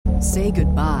Say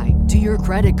goodbye to your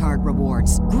credit card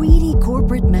rewards. Greedy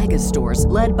corporate mega stores,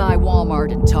 led by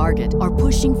Walmart and Target, are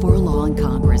pushing for a law in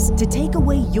Congress to take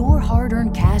away your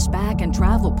hard-earned cash back and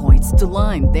travel points to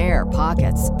line their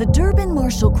pockets. The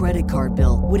Durbin-Marshall credit card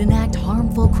bill would enact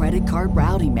harmful credit card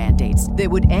routing mandates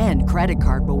that would end credit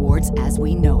card rewards as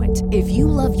we know it. If you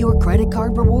love your credit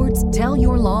card rewards, tell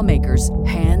your lawmakers,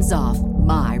 hands off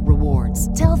my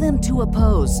rewards. Tell them to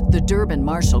oppose the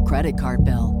Durbin-Marshall credit card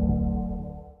bill.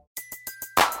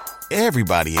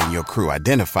 Everybody in your crew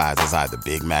identifies as either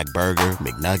Big Mac Burger,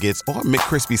 McNuggets, or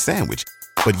McCrispy Sandwich.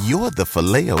 But you're the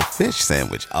Filet-O-Fish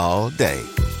Sandwich all day.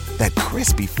 That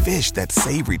crispy fish, that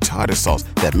savory tartar sauce,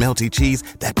 that melty cheese,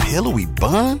 that pillowy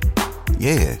bun.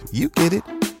 Yeah, you get it.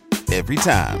 Every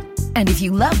time. And if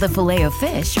you love the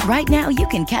Filet-O-Fish, right now you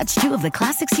can catch two of the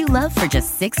classics you love for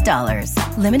just $6.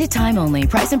 Limited time only.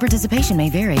 Price and participation may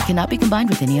vary. Cannot be combined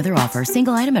with any other offer.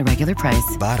 Single item at regular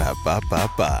price.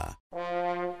 Ba-da-ba-ba-ba.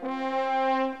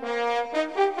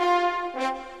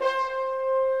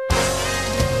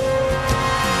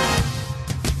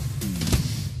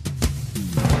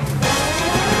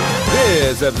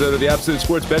 This episode of the Absolute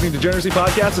Sports Betting Degeneracy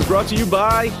Podcast is brought to you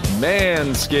by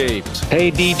Manscaped. Hey,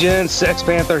 D-Gen, Sex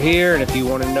Panther here, and if you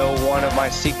want to know one of my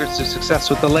secrets to success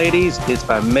with the ladies, it's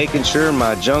by making sure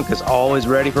my junk is always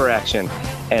ready for action.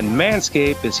 And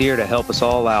Manscaped is here to help us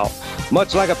all out.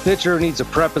 Much like a pitcher needs to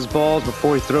prep his balls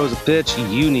before he throws a pitch,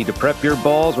 you need to prep your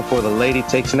balls before the lady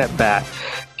takes an at-bat.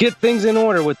 Get things in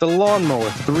order with the Lawnmower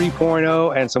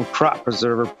 3.0 and some Crop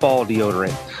Preserver ball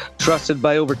deodorant. Trusted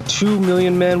by over 2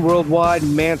 million men worldwide,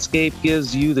 Manscaped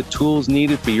gives you the tools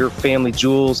needed for your family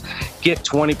jewels. Get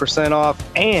 20% off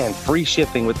and free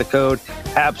shipping with the code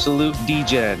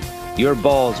AbsoluteDegen. Your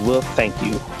balls will thank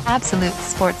you. Absolute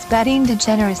Sports Betting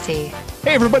Degeneracy.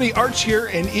 Hey everybody, Arch here,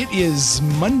 and it is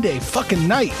Monday fucking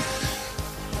night.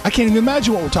 I can't even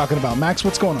imagine what we're talking about. Max,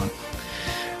 what's going on?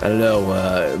 I don't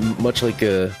know. Much like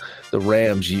the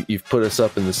Rams, you've put us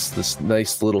up in this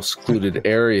nice little secluded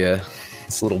area,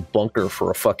 this little bunker for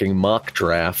a fucking mock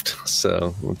draft.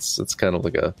 So it's kind of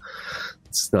like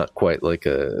it's not quite like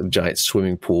a giant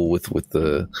swimming pool with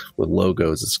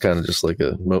logos. It's kind of just like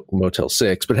a Motel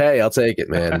 6. But hey, I'll take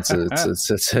it, man.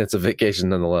 It's a vacation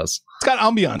nonetheless. It's got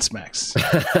ambiance, Max.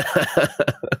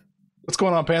 What's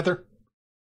going on, Panther?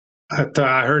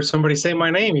 I heard somebody say my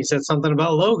name. He said something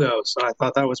about logos, so I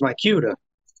thought that was my cue to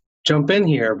jump in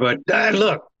here. But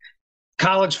look,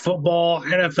 college football,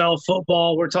 NFL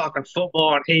football, we're talking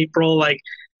football in April. Like,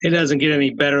 it doesn't get any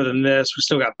better than this. We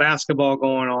still got basketball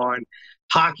going on,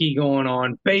 hockey going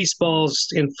on, baseball's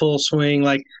in full swing.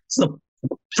 Like, it's the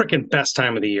freaking best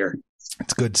time of the year.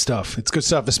 It's good stuff. It's good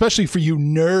stuff, especially for you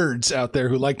nerds out there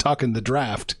who like talking the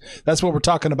draft. That's what we're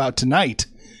talking about tonight,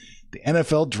 the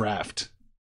NFL draft.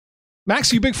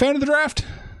 Max, are you a big fan of the draft?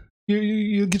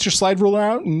 You get your slide ruler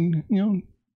out and,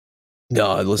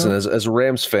 No, listen, as a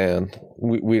Rams fan,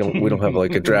 we don't have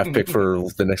like a draft pick for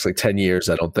the next like 10 years,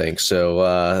 I don't think.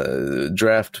 So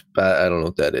draft, I don't know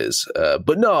what that is.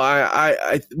 But no,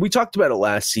 we talked about it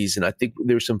last season. I think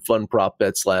there were some fun prop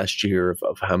bets last year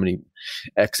of how many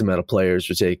X amount of players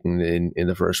were taken in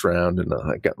the first round, and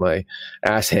I got my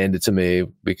ass handed to me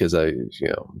because I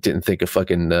didn't think a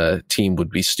fucking team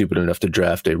would be stupid enough to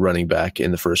draft a running back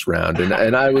in the first round,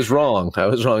 and I was wrong.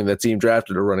 That team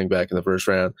drafted a running back in the first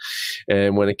round.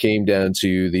 And when it came down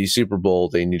to the Super Bowl,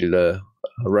 they needed a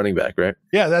running back, right?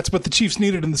 Yeah, that's what the Chiefs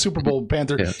needed in the Super Bowl,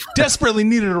 Panther. Yeah. Desperately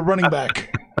needed a running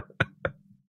back.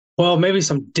 Well, maybe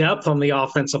some depth on the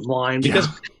offensive line because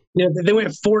they went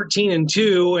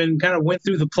 14-2 and kind of went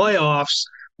through the playoffs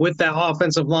with that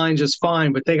offensive line just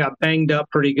fine, but they got banged up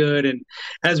pretty good. And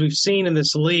as we've seen in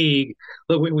this league,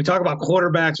 look, we talk about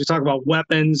quarterbacks, we talk about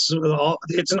weapons.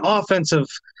 It's an offensive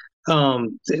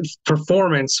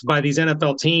performance by these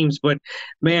NFL teams, but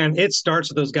man, it starts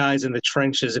with those guys in the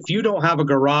trenches. If you don't have a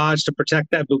garage to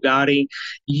protect that Bugatti,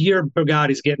 your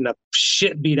Bugatti's getting a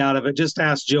shit beat out of it. Just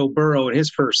ask Joe Burrow in his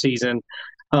first season.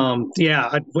 And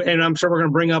I'm sure we're going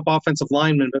to bring up offensive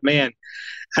linemen, but man,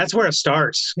 that's where it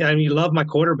starts. I mean, you love my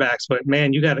quarterbacks, but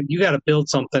man, you got to build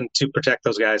something to protect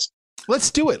those guys.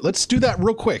 Let's do it. Let's do that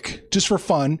real quick, just for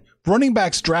fun. Running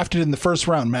backs drafted in the first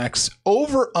round, Max,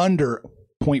 over under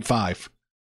 0.5.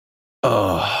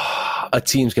 Oh, a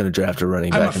team's going to draft a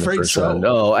running back in the first round.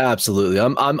 Oh, absolutely.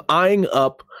 I'm eyeing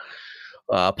up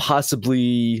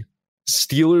possibly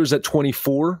Steelers at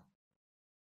 24.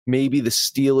 Maybe the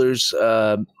Steelers.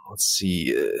 Let's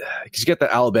see, because you got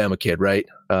that Alabama kid, right?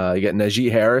 You got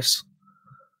Najee Harris.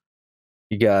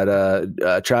 You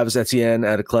got Travis Etienne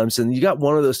out of Clemson. You got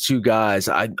one of those two guys.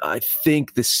 I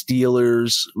think the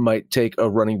Steelers might take a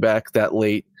running back that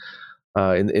late.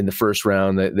 in the first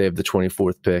round. They have the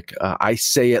 24th pick. I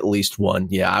say at least one.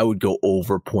 Yeah, I would go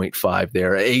over 0.5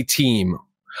 there. A team.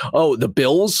 Oh, the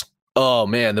Bills. Oh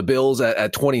man, the Bills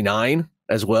at 29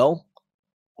 as well.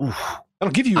 Oof.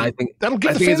 That'll give you. I think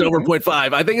it's over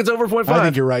 0.5. I think it's over 0.5. I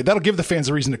think you're right. That'll give the fans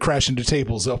a reason to crash into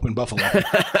tables up in Buffalo.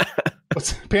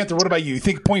 Panther, what about you? You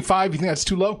think 0.5? You think that's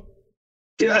too low?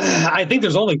 I think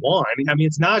there's only one. I mean,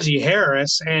 it's Najee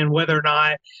Harris, and whether or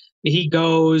not he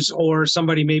goes or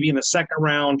somebody maybe in the second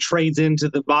round trades into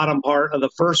the bottom part of the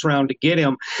first round to get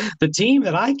him. The team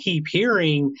that I keep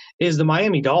hearing is the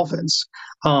Miami Dolphins.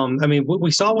 I mean, we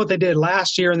saw what they did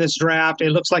last year in this draft. It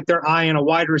looks like they're eyeing a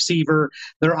wide receiver.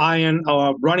 They're eyeing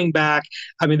a running back.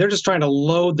 I mean, they're just trying to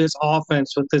load this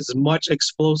offense with as much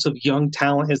explosive young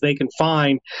talent as they can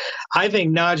find. I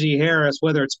think Najee Harris,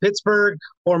 whether it's Pittsburgh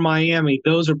or Miami,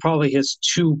 those are probably his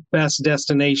two best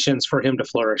destinations for him to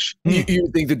flourish. You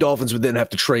think the Dolphins would then have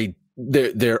to trade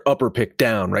their upper pick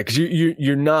down, right? Because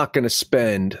you're not going to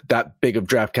spend that big of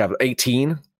draft capital,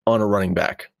 18, on a running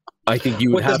back. I think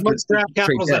you would have to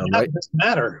trade down, right? It doesn't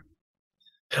matter.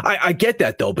 I get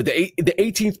that though, but the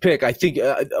 18th pick, I think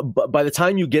by the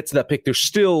time you get to that pick, there's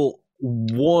still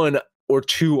one or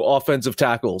two offensive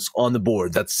tackles on the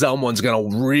board that someone's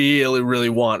going to really, really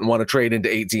want to trade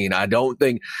into 18. I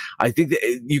think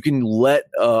that you can let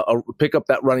pick up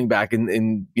that running back in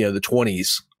the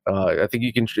 20s. I think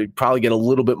you can probably get a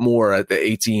little bit more at the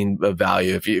 18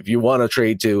 value if you want to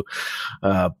trade to.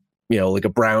 Like a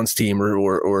Browns team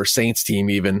or Saints team,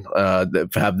 even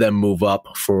have them move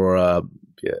up for.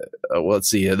 Let's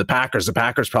see, the Packers. The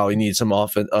Packers probably need some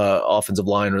offensive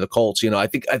line, or the Colts. I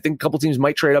think a couple teams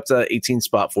might trade up to that 18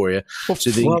 spot for you, so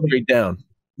they can trade down.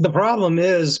 The problem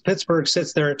is Pittsburgh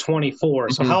sits there at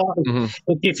 24. So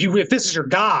if this is your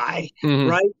guy,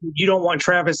 right? You don't want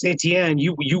Travis Etienne.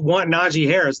 You want Najee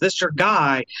Harris. This is your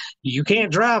guy. You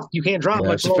can't drop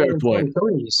much lower than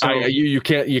 23. So you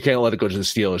can't let it go to the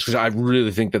Steelers, because I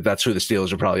really think that's who the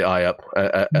Steelers are probably eye up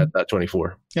at that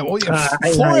 24. Yeah, well,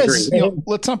 Flores.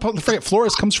 Let's not forget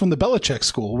Flores comes from the Belichick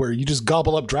school, where you just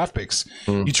gobble up draft picks.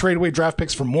 You trade away draft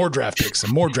picks for more draft picks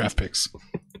and more draft picks.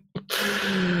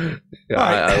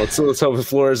 Yeah, let's hope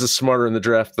Flores is smarter in the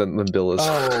draft than Bill is.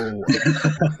 Oh,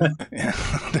 yeah,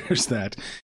 there's that.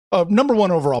 Number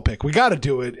one overall pick. We got to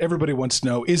do it. Everybody wants to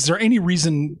know: is there any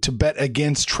reason to bet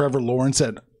against Trevor Lawrence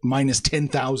at minus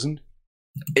 10,000?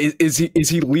 Is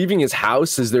he leaving his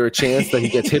house? Is there a chance that he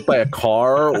gets hit by a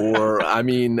car? Or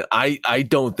I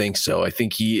don't think so. I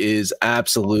think he is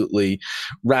absolutely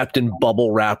wrapped in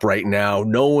bubble wrap right now.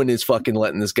 No one is fucking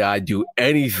letting this guy do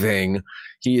anything.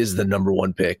 He is the number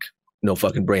one pick. No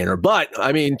fucking brainer. But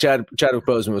Chadwick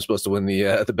Boseman was supposed to win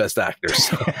the best actor.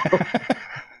 So.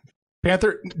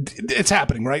 Panther, it's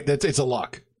happening, right? It's a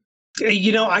lock.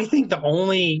 I think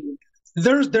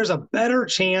there's a better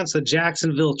chance that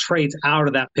Jacksonville trades out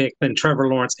of that pick than Trevor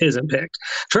Lawrence isn't picked.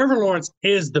 Trevor Lawrence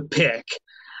is the pick.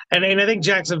 And I think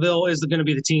Jacksonville is going to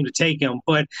be the team to take him.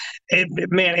 But,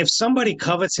 if somebody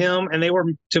covets him and they were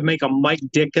to make a Mike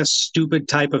Ditka stupid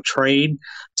type of trade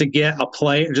to get a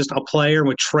player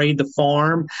would trade the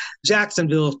farm,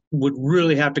 Jacksonville would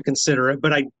really have to consider it.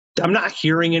 But I'm not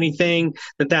hearing anything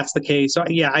that's the case. So,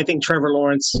 yeah, I think Trevor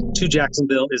Lawrence to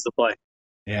Jacksonville is the play.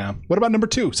 Yeah. What about number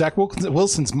two? Zach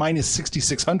Wilson's minus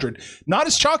 6,600. Not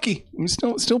as chalky. I'm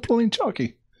still pulling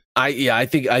chalky. I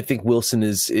think Wilson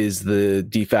is the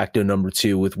de facto number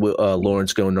two, with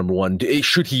Lawrence going number one.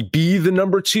 Should he be the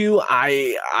number two?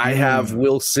 I have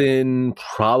Wilson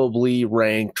probably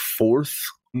ranked fourth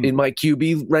in my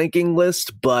QB ranking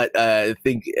list, but I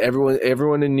think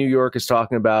everyone in New York is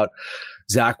talking about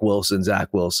Zach Wilson.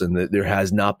 That there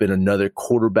has not been another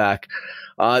quarterback.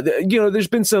 There's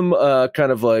been some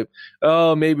kind of like,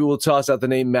 maybe we'll toss out the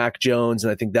name Mac Jones,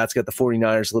 and I think that's got the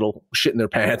 49ers a little shit in their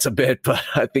pants a bit, but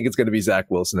I think it's going to be Zach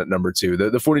Wilson at number two.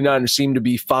 The 49ers seem to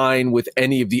be fine with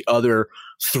any of the other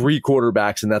three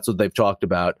quarterbacks, and that's what they've talked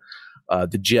about.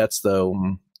 The Jets,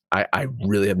 though, I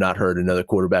really have not heard another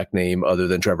quarterback name other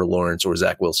than Trevor Lawrence or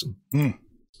Zach Wilson.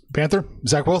 Panther,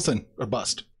 Zach Wilson or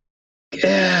bust?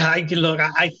 Yeah,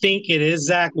 I think it is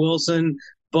Zach Wilson,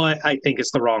 but I think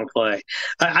it's the wrong play.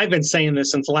 I've been saying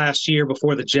this since last year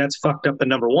before the Jets fucked up the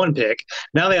number one pick.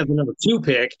 Now they have the number two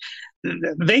pick.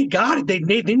 They got it.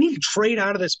 They need to trade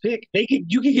out of this pick.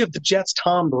 You can give the Jets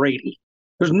Tom Brady.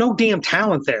 There's no damn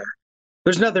talent there.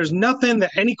 There's nothing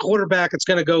that any quarterback that's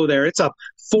going to go there. It's a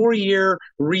 4-year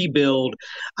rebuild.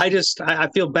 I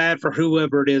feel bad for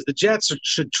whoever it is. The Jets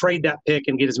should trade that pick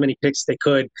and get as many picks as they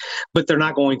could, but they're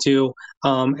not going to.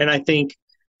 And I think,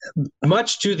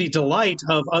 much to the delight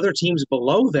of other teams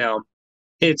below them,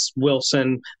 it's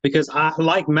Wilson, because I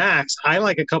like Max. I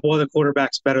like a couple other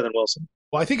quarterbacks better than Wilson.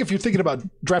 Well, I think if you're thinking about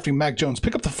drafting Mac Jones,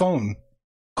 pick up the phone,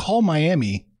 call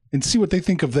Miami, and see what they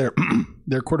think of their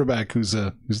quarterback, who's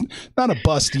not a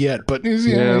bust yet, but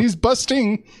he's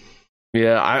busting.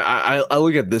 Yeah, I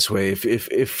look at it this way: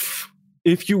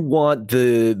 if you want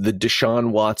the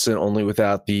Deshaun Watson only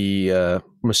without the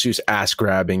masseuse ass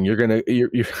grabbing,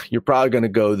 you're probably gonna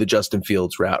go the Justin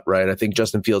Fields route, right? I think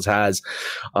Justin Fields has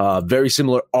very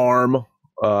similar arm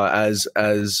as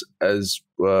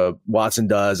Watson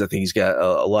does. I think he's got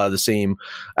a lot of the same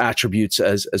attributes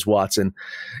as Watson.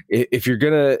 If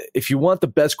you want the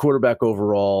best quarterback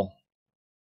overall,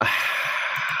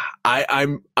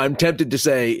 I'm tempted to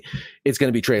say it's going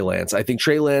to be Trey Lance. I think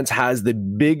Trey Lance has the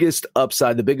biggest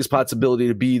upside, the biggest possibility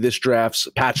to be this draft's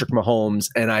Patrick Mahomes,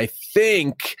 and I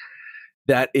think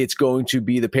that it's going to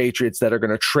be the Patriots that are going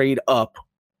to trade up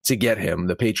to get him.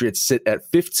 The Patriots sit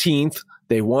at 15th.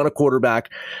 They want a quarterback.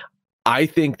 I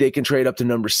think they can trade up to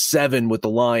number 7 with the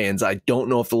Lions. I don't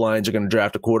know if the Lions are going to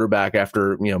draft a quarterback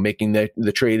after making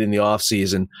the trade in the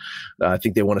offseason. I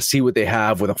think they want to see what they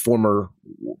have with a former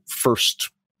first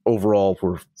overall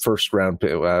or first round.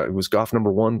 It was Goff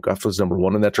number 1. Goff was number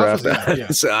 1 in that draft.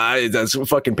 That's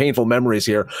fucking painful memories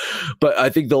here. But I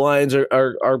think the Lions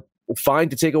are fine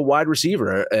to take a wide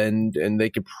receiver, and they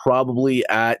could probably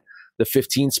at the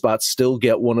 15 spot still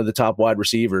get one of the top wide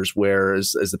receivers,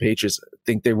 whereas as the Patriots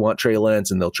think they want Trey Lance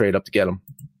and they'll trade up to get him.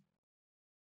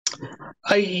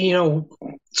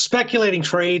 Speculating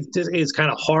trades is kind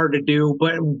of hard to do,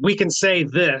 but we can say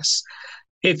this.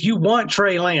 If you want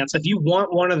Trey Lance, if you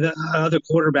want one of the other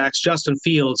quarterbacks, Justin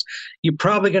Fields, you're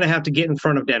probably going to have to get in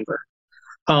front of Denver.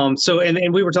 And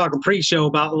we were talking pre-show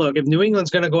about, look, if New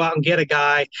England's going to go out and get a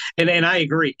guy, and I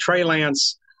agree, Trey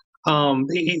Lance,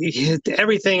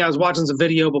 everything. I was watching some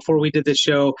video before we did this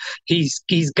show. He's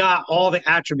got all the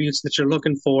attributes that you're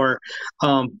looking for.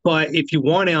 But if you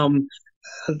want him,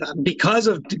 because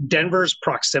of Denver's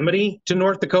proximity to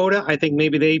North Dakota, I think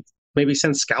maybe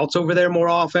send scouts over there more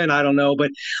often. I don't know. But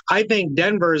I think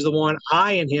Denver is the one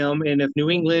eyeing him. And if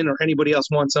New England or anybody else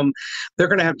wants him, they're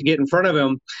going to have to get in front of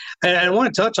him. And I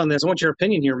want to touch on this. I want your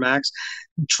opinion here, Max.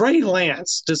 Trey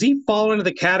Lance, does he fall into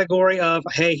the category of,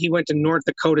 hey, he went to North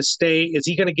Dakota State? Is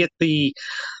he going to get the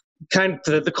kind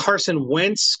of the Carson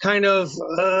Wentz kind of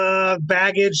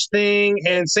baggage thing?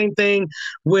 And same thing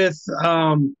with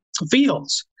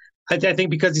Fields. I think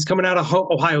because he's coming out of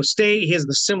Ohio State, he has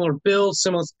the similar build,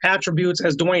 similar attributes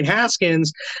as Dwayne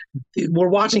Haskins. We're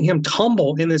watching him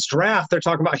tumble in this draft. They're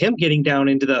talking about him getting down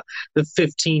into the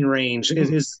 15 range.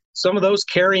 Is some of those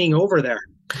carrying over there?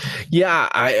 Yeah,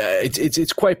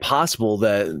 it's quite possible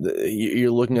that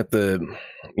you're looking at the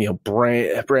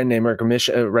brand name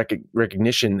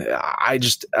recognition.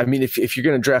 I mean, if you're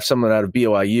going to draft someone out of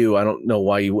BYU, I don't know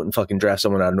why you wouldn't fucking draft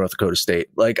someone out of North Dakota State.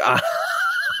 Like,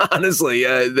 honestly,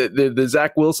 the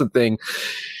Zach Wilson thing,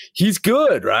 he's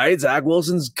good, right? Zach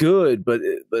Wilson's good, but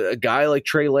a guy like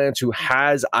Trey Lance, who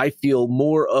has, I feel,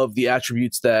 more of the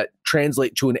attributes that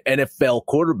translate to an NFL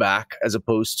quarterback as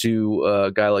opposed to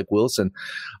a guy like Wilson.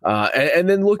 And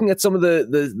then looking at some of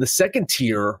the second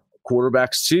tier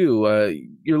quarterbacks too,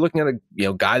 you're looking at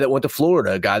a guy that went to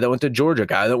Florida, a guy that went to Georgia, a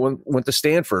guy that went to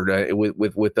Stanford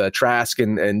with Trask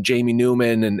and Jamie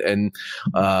Newman and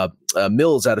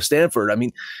Mills out of Stanford. I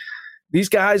mean, these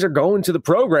guys are going to the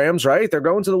programs, right? They're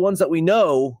going to the ones that we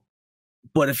know.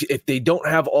 But if they don't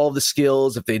have all the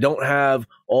skills, if they don't have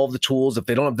all the tools, if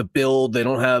they don't have the build, they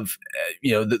don't have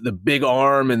the big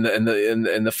arm and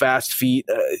the fast feet,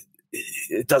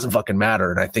 it doesn't fucking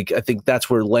matter. And I think that's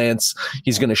where Lance,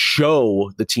 he's going to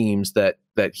show the teams that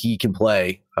he can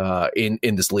play in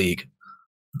this league.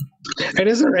 And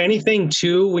is there anything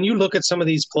too, when you look at some of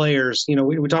these players,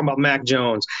 we talk about Mac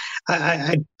Jones,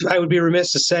 I would be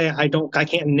remiss to say I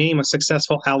can't name a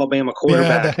successful Alabama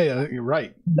quarterback. Yeah, you're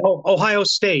right. Ohio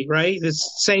State, right? It's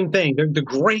the same thing. They're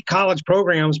great college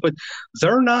programs, but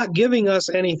they're not giving us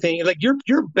anything. Like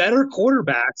your better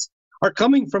quarterbacks are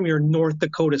coming from your North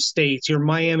Dakota States, your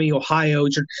Miami, Ohio,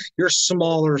 your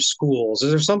smaller schools. Is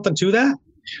there something to that?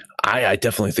 I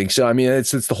definitely think so. I mean,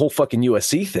 it's the whole fucking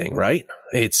USC thing, right?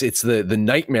 It's the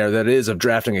nightmare that is of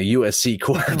drafting a USC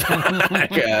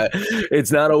quarterback.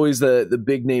 It's not always the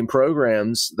big name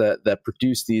programs that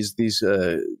produce these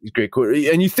great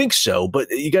quarterbacks. And you think so, but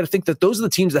you got to think that those are the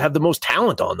teams that have the most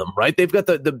talent on them, right? They've got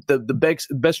the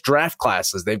best draft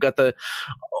classes. They've got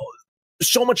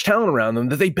so much talent around them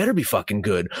that they better be fucking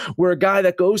good. Where a guy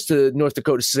that goes to North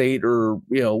Dakota State or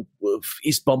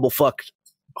East Bumblefuck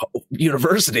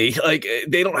University, like,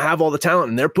 they don't have all the talent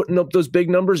and they're putting up those big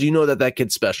numbers, that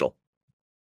kid's special.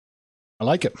 I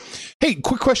like it. Hey,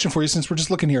 quick question for you since we're just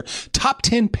looking here. Top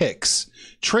 10 picks.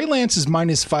 Trey Lance is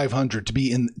minus 500 to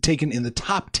be taken in the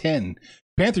top 10.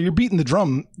 Panther, you're beating the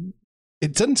drum.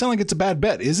 It doesn't sound like it's a bad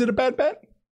bet. Is it a bad bet?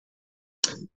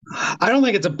 I don't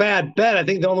think it's a bad bet. I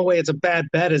think the only way it's a bad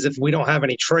bet is if we don't have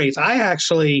any trades. I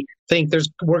actually think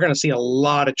we're going to see a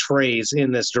lot of trades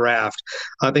in this draft.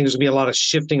 I think there's going to be a lot of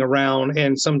shifting around,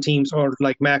 and some teams, or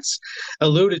like Max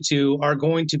alluded to, are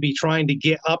going to be trying to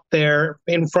get up there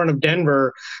in front of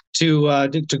Denver to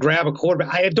grab a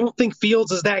quarterback. I don't think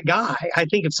Fields is that guy. I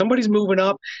think if somebody's moving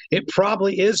up, it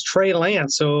probably is Trey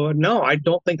Lance. So no, I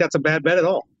don't think that's a bad bet at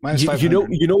all. You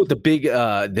know what the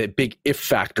big if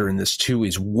factor in this too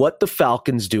is what the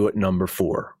Falcons do at number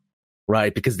 4,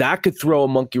 right? Because that could throw a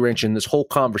monkey wrench in this whole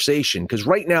conversation. Because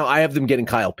right now I have them getting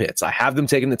Kyle Pitts. I have them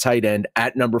taking the tight end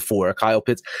at number 4. Kyle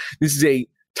Pitts. This is a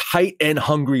tight end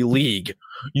hungry league.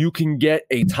 You can get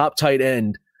a top tight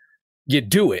end, you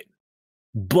do it.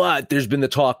 But there's been the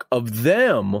talk of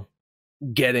them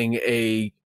getting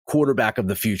a quarterback of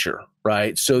the future,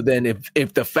 right? So then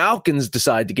if the Falcons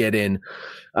decide to get in,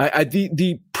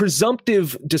 the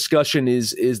presumptive discussion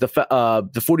is the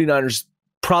 49ers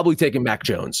probably taking Mac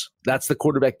Jones. That's the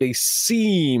quarterback they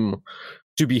seem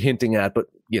to be hinting at, but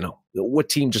what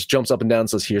team just jumps up and down and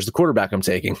says, here's the quarterback I'm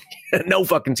taking? No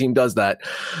fucking team does that.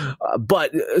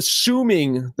 But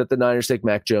assuming that the Niners take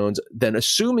Mac Jones, then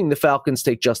assuming the Falcons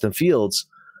take Justin Fields,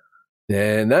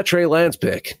 then that Trey Lance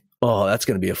pick, oh, that's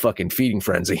going to be a fucking feeding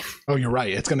frenzy. Oh, you're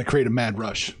right. It's going to create a mad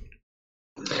rush.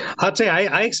 I'll tell you,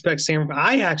 I expect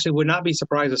I actually would not be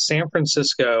surprised if San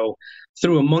Francisco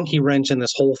threw a monkey wrench in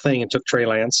this whole thing and took Trey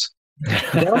Lance.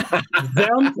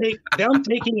 them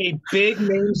taking a big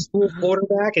name school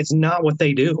quarterback is not what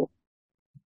they do.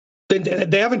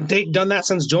 They haven't done that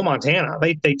since Joe Montana.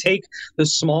 They take the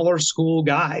smaller school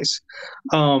guys.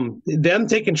 Them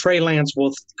taking Trey Lance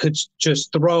could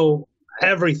just throw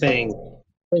everything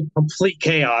in complete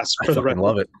chaos for the rest.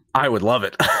 Love it. I would love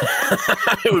it.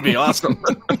 It would be awesome.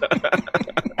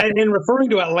 And in referring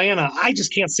to Atlanta, I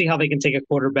just can't see how they can take a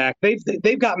quarterback.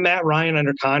 They've got Matt Ryan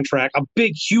under contract, a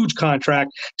big, huge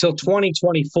contract till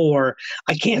 2024.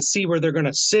 I can't see where they're going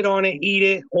to sit on it, eat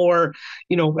it, or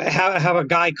have a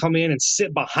guy come in and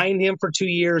sit behind him for 2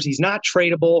 years. He's not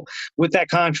tradable with that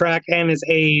contract and his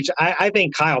age. I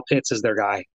think Kyle Pitts is their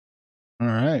guy. All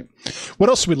right. What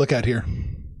else do we look at here?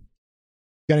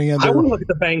 I want to look at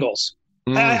the Bengals.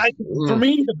 For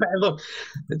me, look,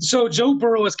 so Joe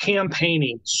Burrow is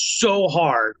campaigning so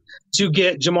hard to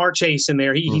get Jamar Chase in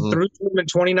there. He threw to him in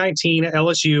 2019 at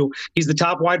LSU. He's the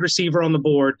top wide receiver on the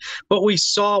board. But we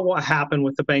saw what happened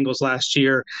with the Bengals last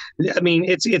year. I mean,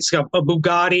 it's a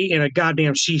Bugatti and a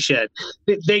goddamn she shed.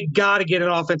 They got to get an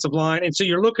offensive line. And so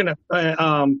you're looking at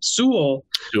Sewell,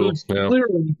 who's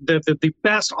clearly the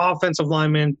best offensive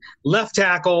lineman, left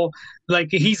tackle. Like,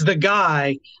 he's the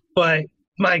guy. But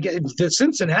the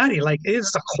Cincinnati,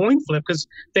 it's a coin flip because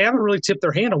they haven't really tipped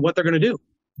their hand on what they're going to do.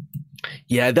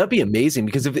 Yeah, that'd be amazing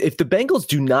because if the Bengals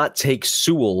do not take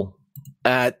Sewell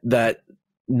at that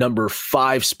number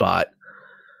 5 spot,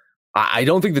 I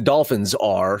don't think the Dolphins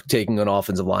are taking an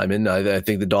offensive lineman. I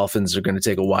think the Dolphins are going to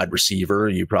take a wide receiver.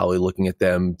 You're probably looking at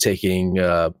them taking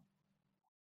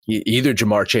either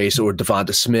Jamar Chase or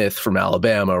Devonta Smith from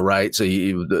Alabama, right? So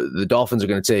the Dolphins are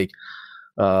going to take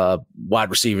wide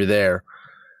receiver there.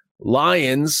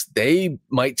 Lions, they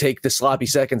might take the sloppy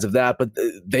seconds of that, but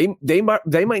they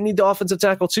might need the offensive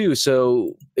tackle too.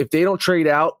 So if they don't trade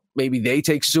out, maybe they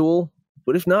take Sewell.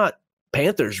 But if not,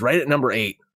 Panthers right at number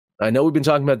 8. I know we've been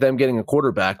talking about them getting a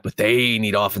quarterback, but they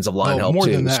need offensive line help more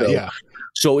too. Than that, yeah.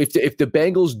 So if the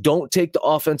Bengals don't take the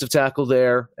offensive tackle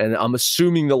there, and I'm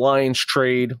assuming the Lions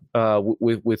trade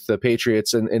with the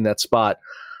Patriots in that spot,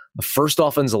 the first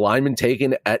offensive lineman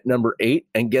taken at number 8,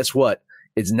 and guess what?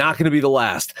 It's not going to be the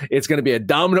last. It's going to be a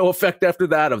domino effect after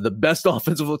that of the best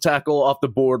offensive tackle off the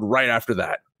board right after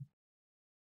that.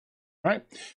 All right.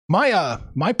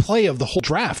 My play of the whole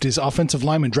draft is offensive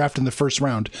lineman draft in the first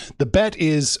round. The bet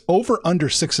is over under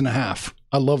 6.5.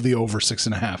 I love the over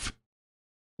 6.5.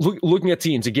 Looking at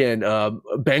teams again,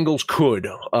 Bengals could,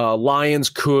 Lions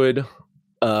could,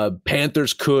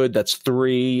 Panthers could. That's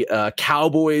 3.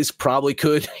 Cowboys probably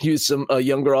could use some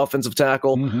younger offensive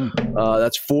tackle. Mm-hmm.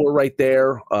 That's 4 right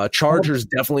there. Chargers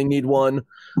definitely need one.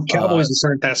 Cowboys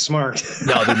aren't that smart.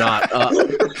 No, they're not.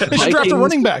 They should draft a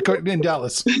running back in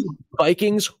Dallas.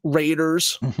 Vikings,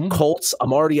 Raiders, Colts.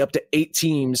 I'm already up to 8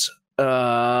 teams.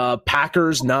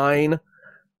 Packers 9.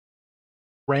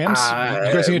 Rams?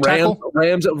 You guys need a tackle?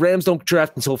 Rams don't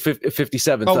draft until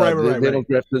 57th. Oh, right. They don't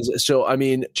draft. So, I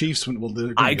mean, Chiefs will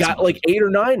do. I got like 8 or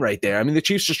 9 right there. I mean, the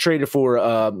Chiefs just traded for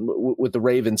with the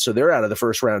Ravens, so they're out of the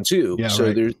first round too. Yeah, so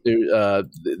right.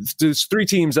 There's 3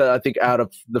 teams I think out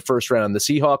of the first round. The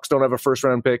Seahawks don't have a first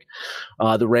round pick.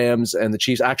 The Rams and the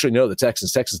Chiefs. Actually, no, the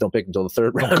Texans. Texans don't pick until the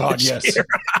 3rd round. Oh God, yes.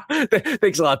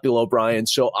 Thanks a lot, Bill O'Brien.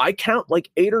 So I count like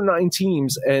 8 or 9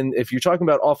 teams, and if you're talking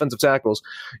about offensive tackles,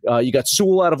 you got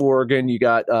Sewell out of Oregon, you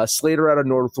got Slater out of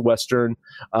Northwestern,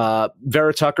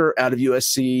 Vera Tucker out of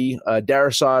USC,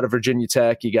 Darrisaw out of Virginia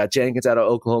Tech, you got Jenkins out of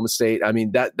Oklahoma State. I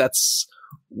mean, that's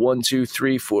 1, 2,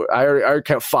 3, 4. I already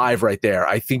count 5 right there.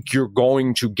 I think you're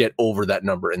going to get over that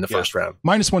number in the first round.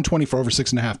 Minus 120 for over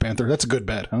 6.5, Panther. That's a good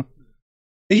bet, huh?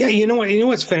 Yeah, you know what? You know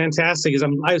what's fantastic is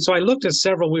I looked at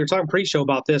several. We were talking pre-show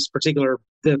about this particular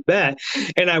bet,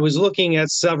 and I was looking at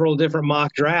several different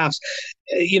mock drafts.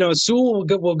 Sewell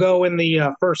will go in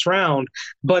the first round,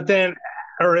 but then,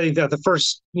 or the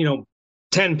first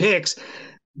 10 picks.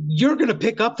 You're going to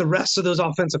pick up the rest of those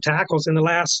offensive tackles in the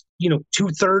last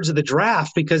 2/3 of the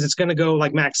draft, because it's going to go,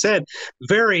 like Max said,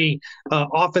 very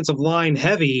offensive line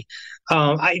heavy.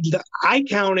 I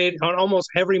counted on almost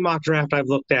every mock draft I've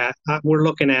looked at. We're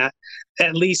looking at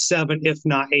least 7, if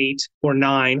not 8 or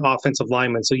 9 offensive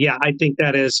linemen. So yeah, I think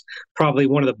that is probably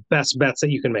one of the best bets that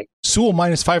you can make. Sewell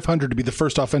minus 500 to be the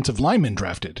first offensive lineman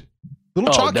drafted.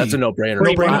 Little chalky. That's a no-brainer.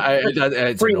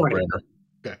 It's a no-brainer.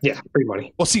 Okay. Yeah, free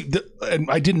money. Well, see, and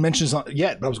I didn't mention this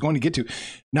yet, but I was going to get to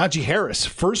Najee Harris,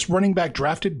 first running back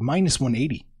drafted, minus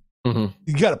 180. Mm-hmm.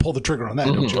 You got to pull the trigger on that,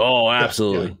 don't you? Oh,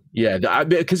 absolutely. Yeah.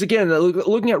 Because again,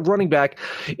 looking at running back,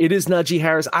 it is Najee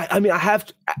Harris. I mean, I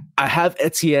have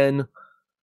Etienne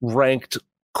ranked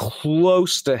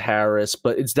close to Harris,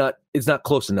 but it's not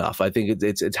close enough. I think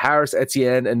it's Harris,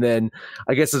 Etienne, and then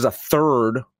I guess there's a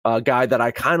third guy that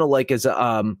I kind of like as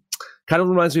kind of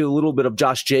reminds me a little bit of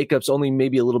Josh Jacobs, only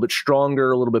maybe a little bit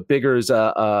stronger, a little bit bigger, is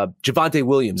Javonte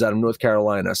Williams out of North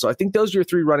Carolina. So I think those are your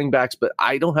 3 running backs, but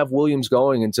I don't have Williams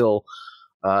going until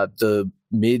the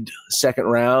mid-second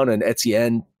round, and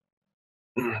Etienne,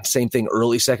 same thing,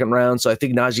 early second round. So I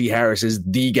think Najee Harris is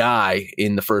the guy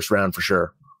in the first round for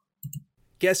sure.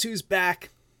 Guess who's back?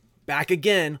 Back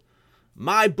again.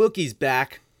 My bookie's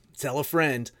back. Tell a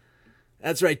friend.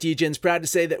 That's right, DJ's proud to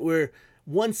say that we're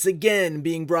once again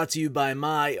being brought to you by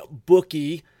My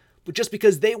Bookie. But just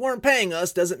because they weren't paying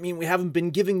us doesn't mean we haven't been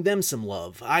giving them some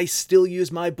love. I still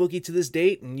use My Bookie to this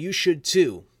date, and you should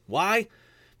too. Why?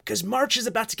 Because March is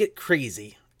about to get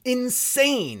crazy.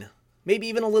 Insane. Maybe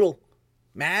even a little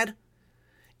mad.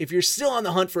 If you're still on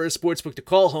the hunt for a sportsbook to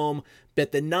call home,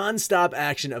 bet the non-stop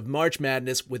action of March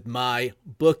Madness with My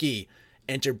Bookie.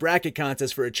 Enter bracket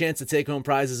contests for a chance to take home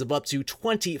prizes of up to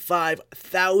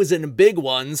 25,000 big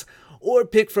ones, or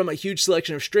pick from a huge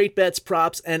selection of straight bets,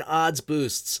 props, and odds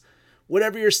boosts.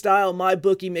 Whatever your style,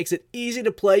 MyBookie makes it easy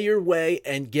to play your way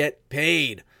and get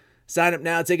paid. Sign up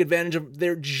now and take advantage of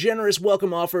their generous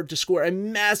welcome offer to score a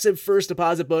massive first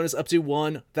deposit bonus up to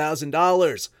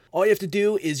 $1,000. All you have to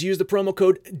do is use the promo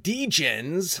code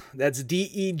DEGENS, that's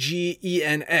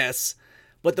DEGENS,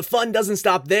 but the fun doesn't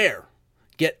stop there.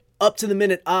 Get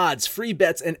up-to-the-minute odds, free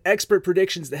bets, and expert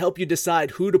predictions to help you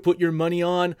decide who to put your money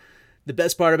on. The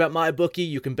best part about MyBookie,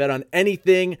 you can bet on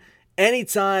anything,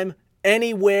 anytime,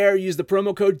 anywhere. Use the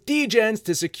promo code DEGENS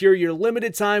to secure your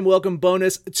limited time welcome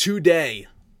bonus today.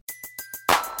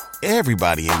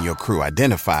 Everybody in your crew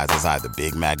identifies as either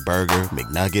Big Mac Burger,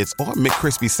 McNuggets, or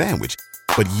McCrispy Sandwich.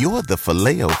 But you're the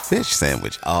Filet-O-Fish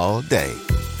Sandwich all day.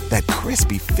 That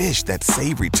crispy fish, that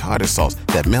savory tartar sauce,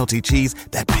 that melty cheese,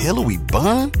 that pillowy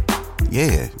bun.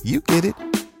 Yeah, you get it.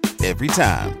 Every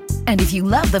time. And if you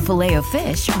love the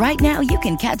Filet-O-Fish, right now you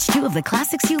can catch 2 of the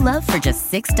classics you love for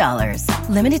just $6.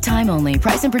 Limited time only.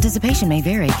 Price and participation may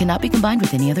vary. Cannot be combined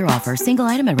with any other offer. Single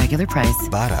item at regular price.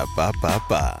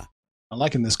 Ba-da-ba-ba-ba. I'm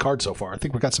liking this card so far. I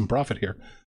think we got some profit here.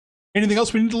 Anything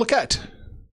else we need to look at?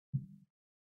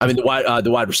 I mean, the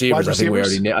wide receivers. I think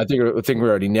we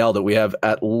already nailed it. We have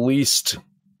at least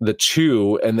the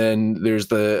 2, and then there's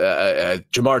the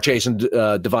Jamar Chase and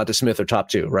Devonta Smith are top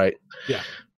 2, right? Yeah.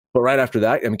 But right after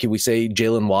that, I mean, can we say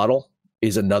Jalen Waddle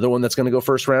is another one that's going to go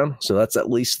first round? So that's at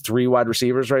least 3 wide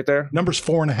receivers right there. Number's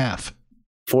 4.5.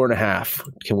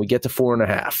 4.5. Can we get to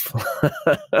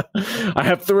 4.5? I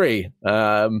have 3.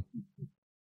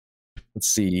 Let's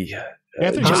see.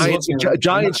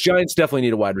 Giants definitely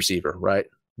need a wide receiver, right?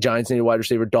 Giants need a wide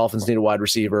receiver. Dolphins need a wide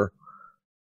receiver.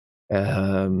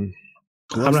 I'm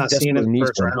not seeing it in the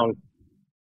first round.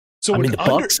 So I mean, the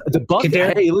Bucks.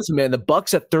 Hey, listen, man, the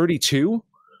Bucks at 32,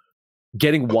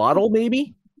 getting Waddle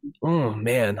maybe. Oh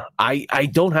man, I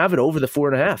don't have it over the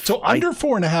 4.5. So under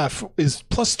 4.5 is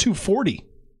plus 240.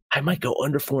 I might go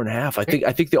under 4.5.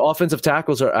 I think the offensive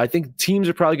tackles are. I think teams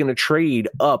are probably going to trade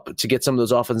up to get some of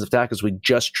those offensive tackles we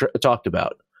just talked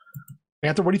about.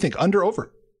 Panther, what do you think? Under,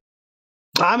 over?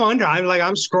 I'm under. I'm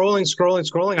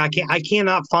scrolling. I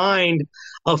cannot find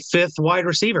a fifth wide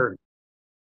receiver.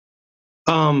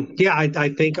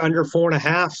 I think under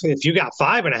 4.5. If you got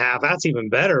 5.5, that's even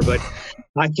better. But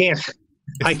I can't.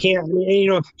 I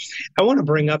want to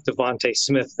bring up Devontae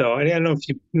Smith though. I don't know if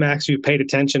Max, you paid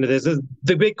attention to this. This is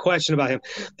the big question about him.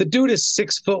 The dude is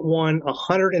 6'1",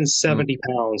 170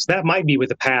 pounds. That might be with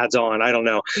the pads on. I don't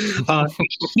know.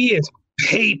 He is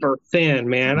paper thin,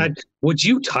 man. Would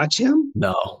you touch him?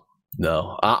 No.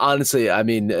 Honestly, I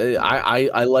mean,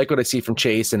 I like what I see from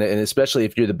Chase, and especially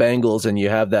if you're the Bengals and you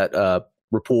have that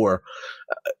rapport.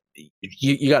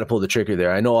 You got to pull the trigger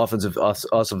there. I know offensive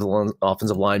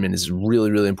lineman is really,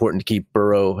 really important to keep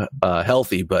Burrow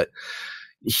healthy, but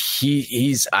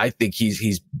I think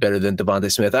he's better than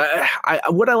Devontae Smith.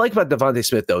 What I like about Devontae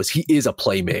Smith though is he is a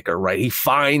playmaker, right? He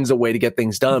finds a way to get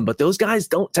things done, but those guys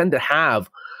don't tend to have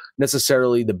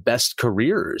necessarily the best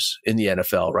careers in the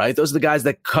NFL, right? Those are the guys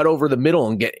that cut over the middle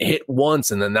and get hit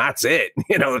once and then that's it.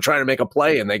 They're trying to make a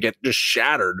play and they get just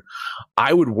shattered.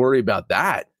 I would worry about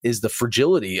that, is the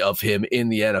fragility of him in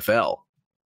the NFL.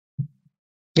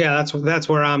 Yeah, that's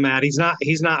where I'm at. He's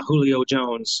not Julio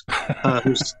Jones,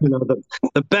 who's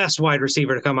the best wide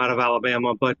receiver to come out of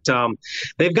Alabama. But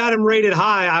they've got him rated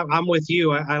high. I'm with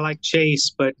you. I like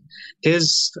Chase, but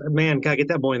gotta get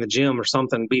that boy in the gym or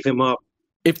something, beef him up.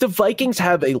 If the Vikings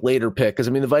have a later pick, because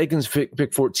I mean the Vikings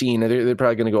pick 14, they're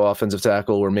probably going to go offensive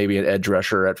tackle or maybe an edge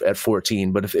rusher at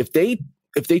 14. But if they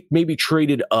maybe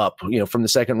traded up, from the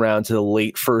second round to the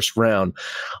late first round,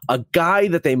 a guy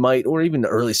that they might, or even the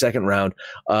early second round,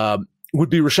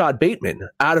 would be Rashad Bateman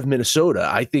out of Minnesota.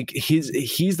 I think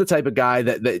he's the type of guy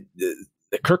that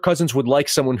Kirk Cousins would like,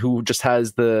 someone who just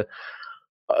has the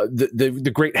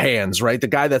great hands, right? The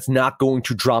guy that's not going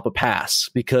to drop a pass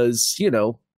because,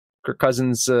 Kirk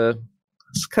Cousins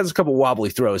has a couple wobbly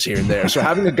throws here and there. So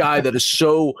having a guy that is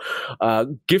so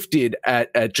gifted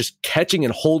at just catching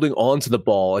and holding on to the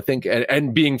ball, I think,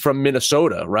 and being from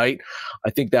Minnesota, right?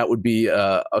 I think that would be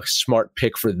a smart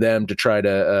pick for them to try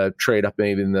to trade up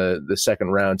maybe in the second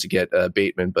round to get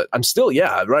Bateman. But I'm still,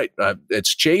 right.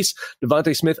 It's Chase,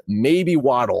 Devontae Smith, maybe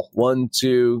Waddle. 1,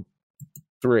 2,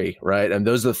 3, right? And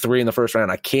those are the 3 in the first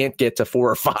round. I can't get to 4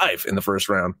 or 5 in the first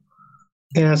round.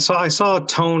 Yeah, so I saw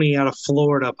Tony out of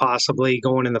Florida possibly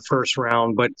going in the first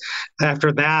round, but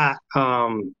after that,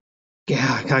 I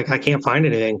can't find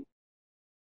anything.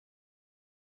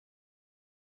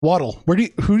 Waddle, who do you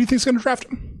think is going to draft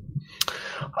him?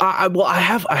 I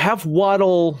have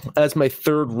Waddle as my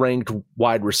third ranked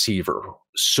wide receiver.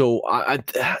 So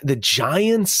the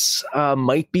Giants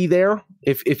might be there.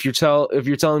 If you're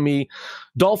telling me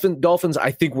Dolphins,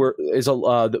 I think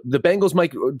the Bengals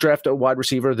might draft a wide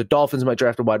receiver. The Dolphins might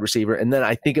draft a wide receiver, and then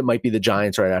I think it might be the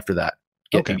Giants right after that.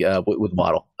 With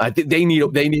Waddle, I think they need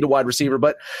a wide receiver,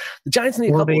 but the Giants need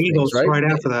a couple of Eagles things, right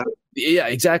after that. Yeah,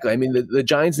 exactly. I mean, the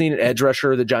Giants need an edge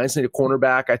rusher. The Giants need a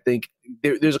cornerback. I think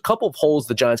there's a couple of holes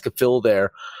the Giants could fill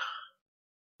there.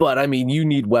 But, I mean, you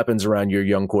need weapons around your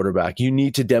young quarterback. You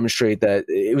need to demonstrate that.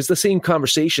 It was the same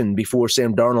conversation before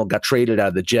Sam Darnold got traded out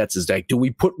of the Jets. Is like, do we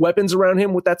put weapons around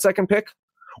him with that second pick,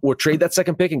 or trade that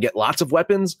second pick and get lots of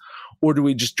weapons? Or do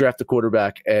we just draft the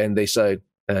quarterback and they say,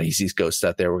 he sees ghosts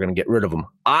out there, we're going to get rid of him?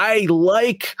 I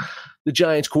like the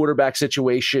Giants quarterback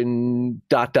situation, ...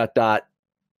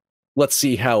 Let's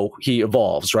see how he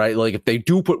evolves, right? Like if they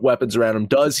do put weapons around him,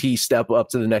 does he step up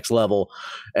to the next level?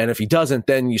 And if he doesn't,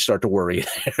 then you start to worry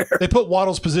there. They put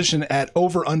Waddle's position at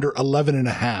over under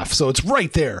 11.5. So it's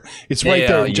right there. It's right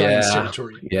there in Giants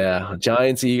territory. Yeah.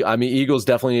 Giants. I mean, Eagles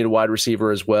definitely need a wide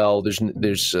receiver as well. They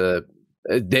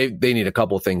need a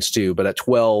couple of things too, but at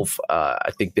 12,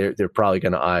 I think they're probably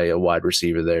going to eye a wide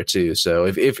receiver there too. So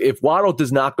if Waddle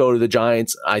does not go to the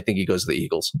Giants, I think he goes to the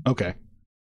Eagles. Okay.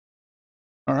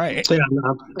 All right. Yeah,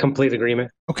 complete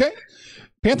agreement. Okay.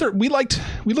 Panther, we looked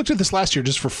at this last year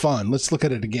just for fun. Let's look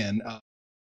at it again.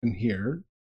 In here.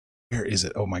 Where is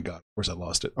it? Oh my God. Of course I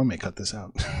lost it. I may cut this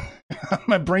out.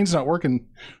 My brain's not working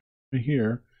right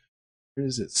here. Where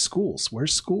is it? Schools.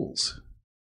 Where's schools?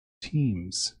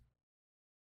 Teams.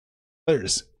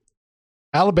 Players.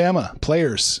 Alabama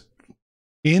players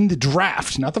in the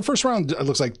draft. Not the first round. It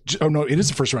looks like. Oh no, it is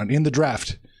the first round. In the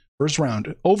draft. First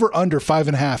round, over under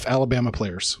 5.5 Alabama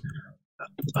players.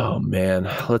 Oh man,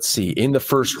 let's see. In the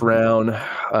first round,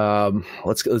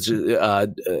 let's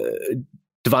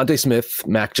Devontae Smith,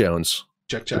 Mac Jones.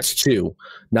 Check. That's 2.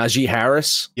 Najee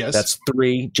Harris. Yes. That's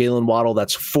 3. Jalen Waddle.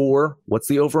 That's 4. What's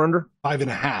the over/under?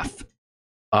 5.5.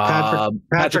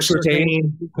 Patrick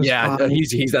Surtain. Yeah, 5.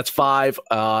 he's that's 5.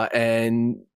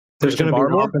 And There's going to be an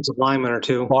Barmore? offensive lineman or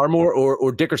 2. Barmore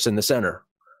or Dickerson, the center.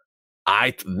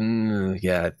 I think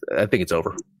it's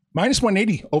over. Minus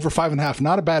 180 over 5.5.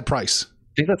 Not a bad price.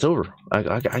 I think that's over.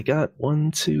 I got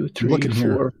 1, 2, 3, Looking 4,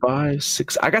 here. 5,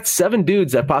 6. I got 7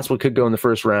 dudes that possibly could go in the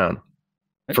first round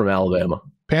from Alabama.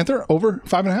 Panther over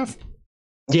 5.5.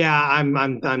 Yeah,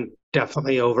 I'm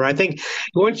definitely over. I think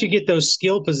once you get those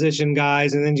skill position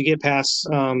guys, and then you get past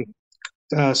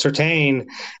Surtain,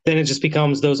 then it just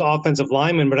becomes those offensive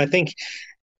linemen. But I think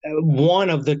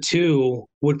one of the 2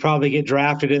 would probably get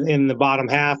drafted in the bottom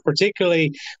half,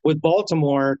 particularly with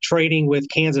Baltimore trading with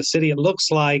Kansas City. It looks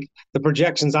like the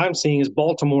projections I'm seeing is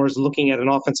Baltimore is looking at an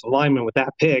offensive lineman with that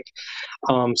pick.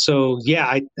 So,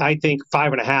 yeah, I think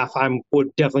 5.5 would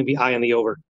definitely be high on the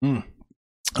over.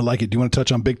 I like it. Do you want to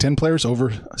touch on Big Ten players over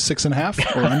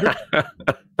 6.5 or under?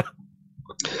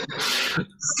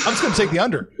 I'm just going to take the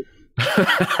under.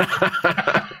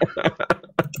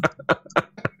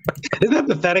 Isn't that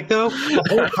pathetic, though? The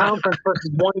whole conference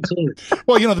versus one team.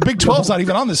 Well, the Big 12's not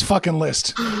even on this fucking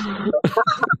list. Part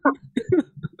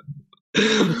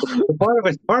of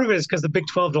it is because the Big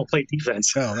 12 don't play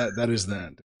defense. Oh, that is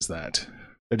that. Is that.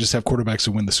 They just have quarterbacks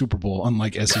who win the Super Bowl,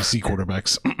 unlike SEC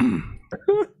quarterbacks.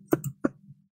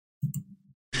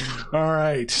 All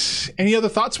right. Any other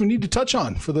thoughts we need to touch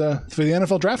on for the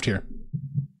NFL draft here?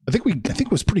 I think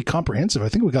it was pretty comprehensive. I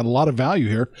think we got a lot of value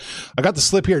here. I got the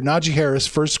slip here. Najee Harris,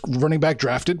 first running back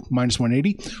drafted, minus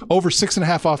 180. Over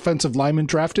 6.5 offensive linemen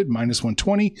drafted, minus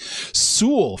 120.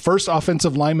 Sewell, first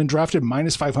offensive lineman drafted,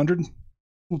 minus 500. A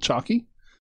little chalky.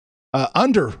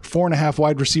 Under 4.5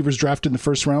 wide receivers drafted in the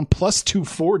first round, plus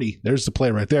 240. There's the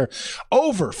play right there.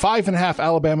 Over 5.5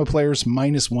 Alabama players,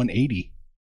 minus 180.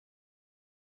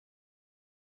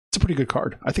 It's a pretty good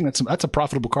card. I think that's a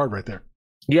profitable card right there.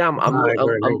 Yeah,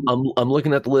 I'm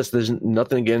looking at the list. There's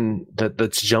nothing again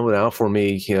that's jumping out for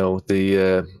me.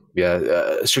 Surtain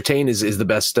is the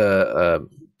best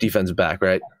defensive back,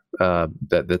 right?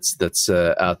 That's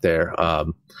out there.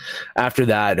 After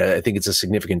that, I think it's a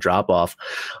significant drop off.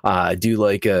 I do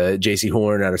like J.C.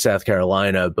 Horn out of South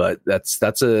Carolina, but that's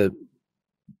a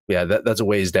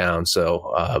ways down.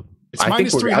 So it's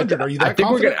minus 300. Are you that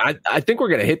confident? I think we're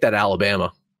gonna hit that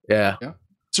Alabama. Yeah.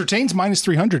 Surtain's minus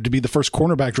 300 to be the first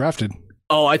cornerback drafted.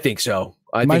 Oh, I think so.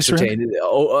 I think Surtain.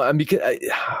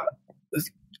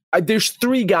 There's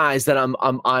 3 guys that I'm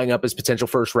eyeing up as potential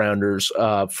first rounders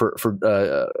for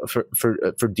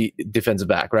defensive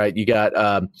back. Right? You got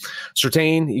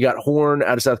Surtain, you got Horn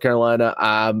out of South Carolina,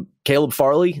 Caleb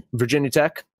Farley, Virginia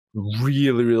Tech,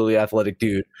 really really athletic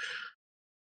dude.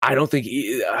 I don't think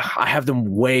I have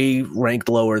them way ranked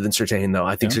lower than Surtain though.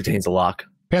 I think Surtain's a lock.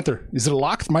 Panther, is it a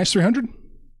lock? Minus 300?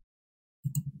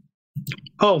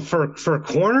 Oh, for a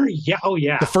corner? Yeah. Oh,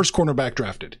 yeah. The first cornerback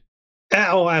drafted.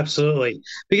 Oh, absolutely.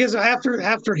 Because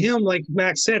after him, like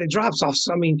Max said, it drops off.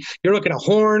 I mean, you're looking at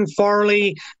Horn,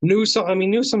 Farley, Newsome. I mean,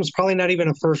 Newsome's probably not even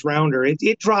a first rounder.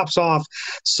 It drops off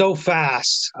so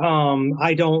fast.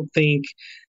 I don't think.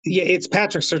 Yeah, it's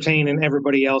Patrick Surtain and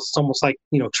everybody else. It's almost like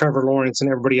Trevor Lawrence and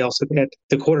everybody else at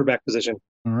the quarterback position.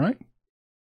 All right.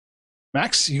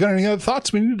 Max, you got any other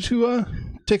thoughts we need to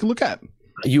take a look at?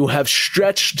 You have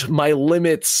stretched my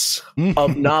limits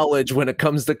of knowledge when it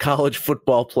comes to college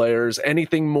football players.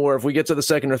 Anything more, if we get to the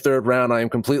second or third round, I am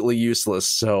completely useless.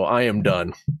 So I am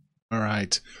done. All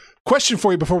right. Question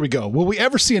for you before we go. Will we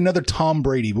ever see another Tom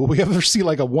Brady? Will we ever see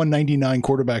like a 199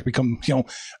 quarterback become,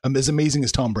 as amazing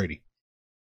as Tom Brady?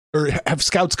 Or have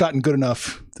scouts gotten good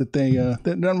enough that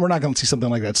that we're not going to see something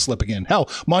like that slip again? Hell,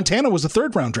 Montana was a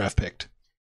 3rd round draft picked.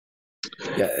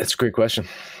 Yeah, that's a great question.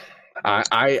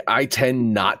 I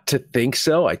tend not to think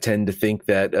so. I tend to think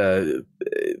that,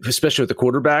 especially with the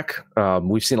quarterback,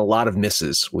 we've seen a lot of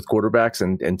misses with quarterbacks,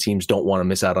 and teams don't want to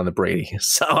miss out on the Brady.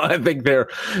 So I think they're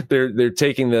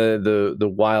taking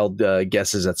the wild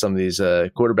guesses at some of these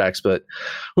quarterbacks. But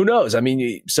who knows? I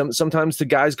mean, sometimes the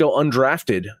guys go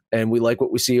undrafted, and we like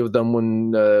what we see of them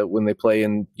when they play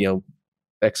in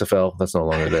XFL, that's no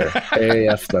longer there.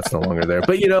 AAF, that's no longer there.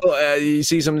 But you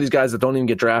see some of these guys that don't even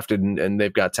get drafted, and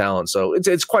they've got talent. So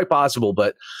it's quite possible.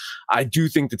 But I do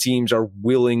think the teams are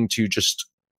willing to just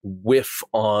whiff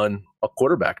on a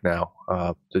quarterback now.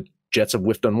 The Jets have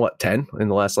whiffed on 10 in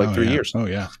the last 3 years. Oh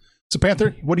yeah. So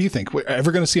Panther, what do you think? We're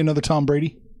ever going to see another Tom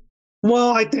Brady?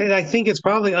 Well, I think it's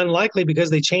probably unlikely because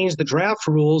they changed the draft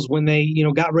rules when they,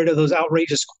 got rid of those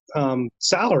outrageous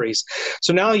salaries.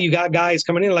 So now you got guys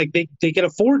coming in like they can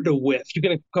afford to whiff. You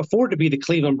can afford to be the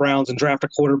Cleveland Browns and draft a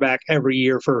quarterback every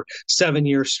year for 7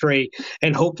 years straight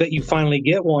and hope that you finally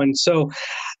get one. So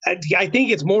I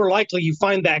think it's more likely you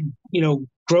find that,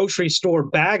 grocery store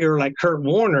bagger like Kurt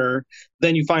Warner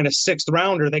than you find a 6th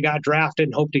rounder that got drafted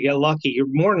and hope to get lucky. You're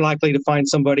more than likely to find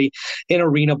somebody in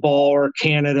Arena Ball or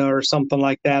Canada or something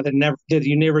like that that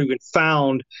you never even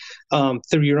found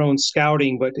through your own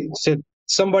scouting. But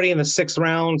somebody in the 6th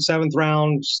round, 7th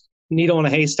round, needle in a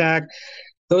haystack,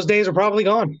 those days are probably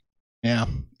gone. Yeah,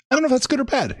 I don't know if that's good or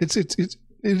bad. It's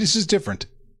just different.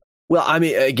 Well, I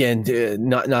mean, again,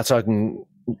 not talking.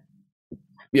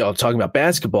 Talking about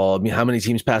basketball, I mean, how many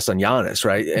teams passed on Giannis,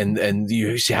 right? And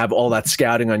you have all that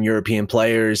scouting on European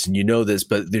players, and this,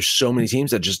 but there's so many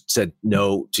teams that just said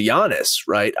no to Giannis,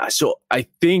 right? So I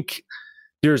think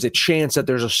there's a chance that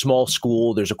there's a small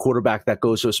school, there's a quarterback that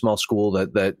goes to a small school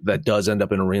that does end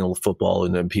up in arena football,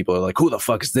 and then people are like, who the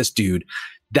fuck is this dude?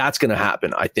 That's going to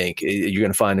happen. I think you're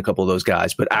going to find a couple of those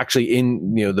guys, but actually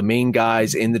in the main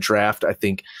guys in the draft, I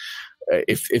think.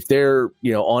 If they're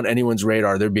on anyone's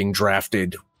radar, they're being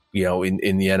drafted in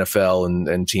the NFL,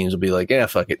 and teams will be like, yeah,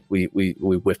 fuck it, we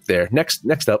whiffed there.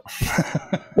 Next up.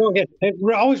 Well, again,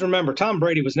 always remember, Tom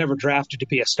Brady was never drafted to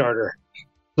be a starter.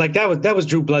 Like that was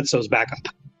Drew Bledsoe's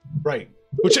backup, right?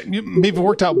 Which maybe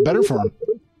worked out better for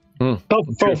him.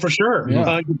 Oh, for sure.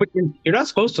 Yeah. But you're not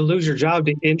supposed to lose your job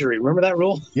to injury. Remember that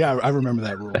rule? Yeah, I remember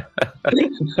that rule.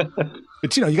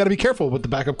 But you got to be careful with the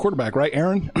backup quarterback, right,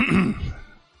 Aaron?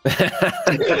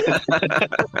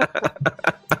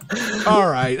 All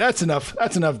right, that's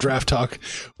enough draft talk.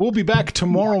 We'll be back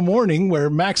tomorrow morning where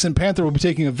Max and Panther will be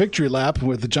taking a victory lap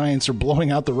where the Giants are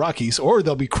blowing out the Rockies, or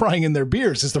they'll be crying in their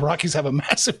beers as the Rockies have a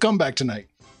massive comeback tonight.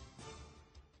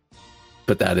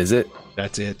 But that is it.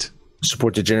 That's it.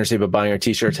 Support Degeneracy by buying our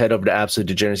t-shirts. Head over to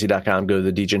absolutedegeneracy.com, go to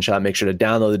the Degen shop, make sure to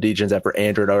download the Degens app for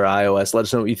Android or iOS. Let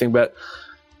us know what you think about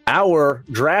our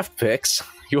draft picks,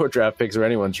 your draft picks, or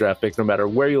anyone's draft picks, no matter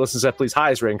where you listen to. Please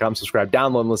highest rate and comment, subscribe,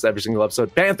 download, and listen to every single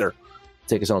episode. Panther,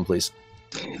 take us home, please.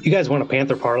 You guys want a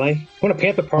Panther parlay? Want a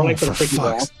Panther parlay for the freaking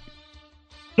draft?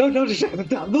 No, just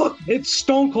look, it's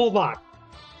stone cold lock.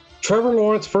 Trevor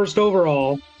Lawrence first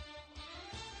overall.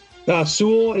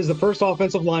 Sewell is the first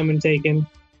offensive lineman taken.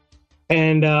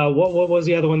 And what was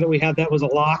the other one that we had that was a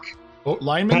lock? Oh,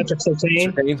 lineman? Patrick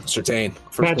Surtain.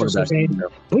 Patrick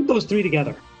Surtain. Put those three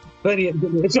together. But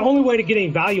it's the only way to get any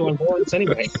value on Lawrence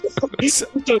anyway. Put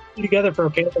those together for a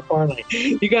Panther parlay.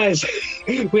 You guys,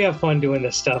 we have fun doing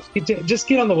this stuff. Just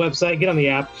get on the website, get on the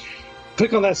app,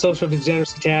 click on that Social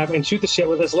Degeneracy tab, and shoot the shit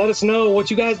with us. Let us know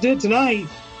what you guys did tonight,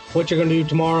 what you're going to do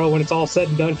tomorrow when it's all said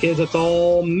and done, kids. Let's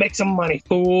all make some money,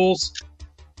 fools.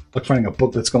 Like finding a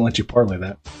book that's going to let you parlay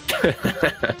that.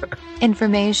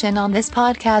 Information on this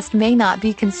podcast may not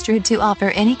be construed to offer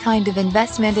any kind of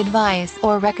investment advice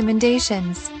or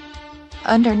recommendations.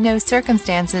 Under no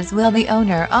circumstances will the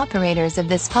owner-operators of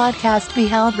this podcast be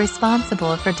held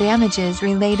responsible for damages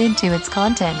related to its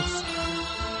contents.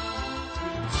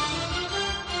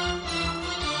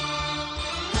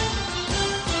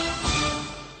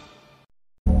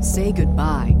 Say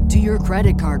goodbye to your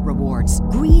credit card rewards.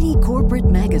 Greedy corporate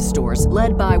mega stores,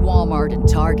 led by Walmart and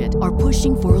Target, are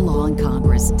pushing for a law in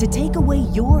Congress to take away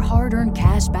your hard-earned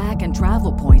cash back and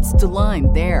travel points to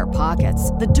line their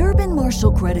pockets. The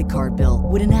Durbin-Marshall credit card bill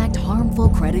would enact harmful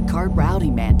credit card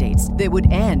routing mandates that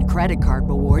would end credit card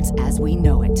rewards as we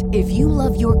know it. If you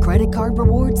love your credit card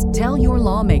rewards, tell your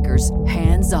lawmakers,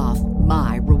 hands off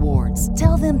my rewards.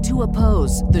 Tell them to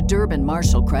oppose the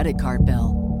Durbin-Marshall credit card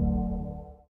bill.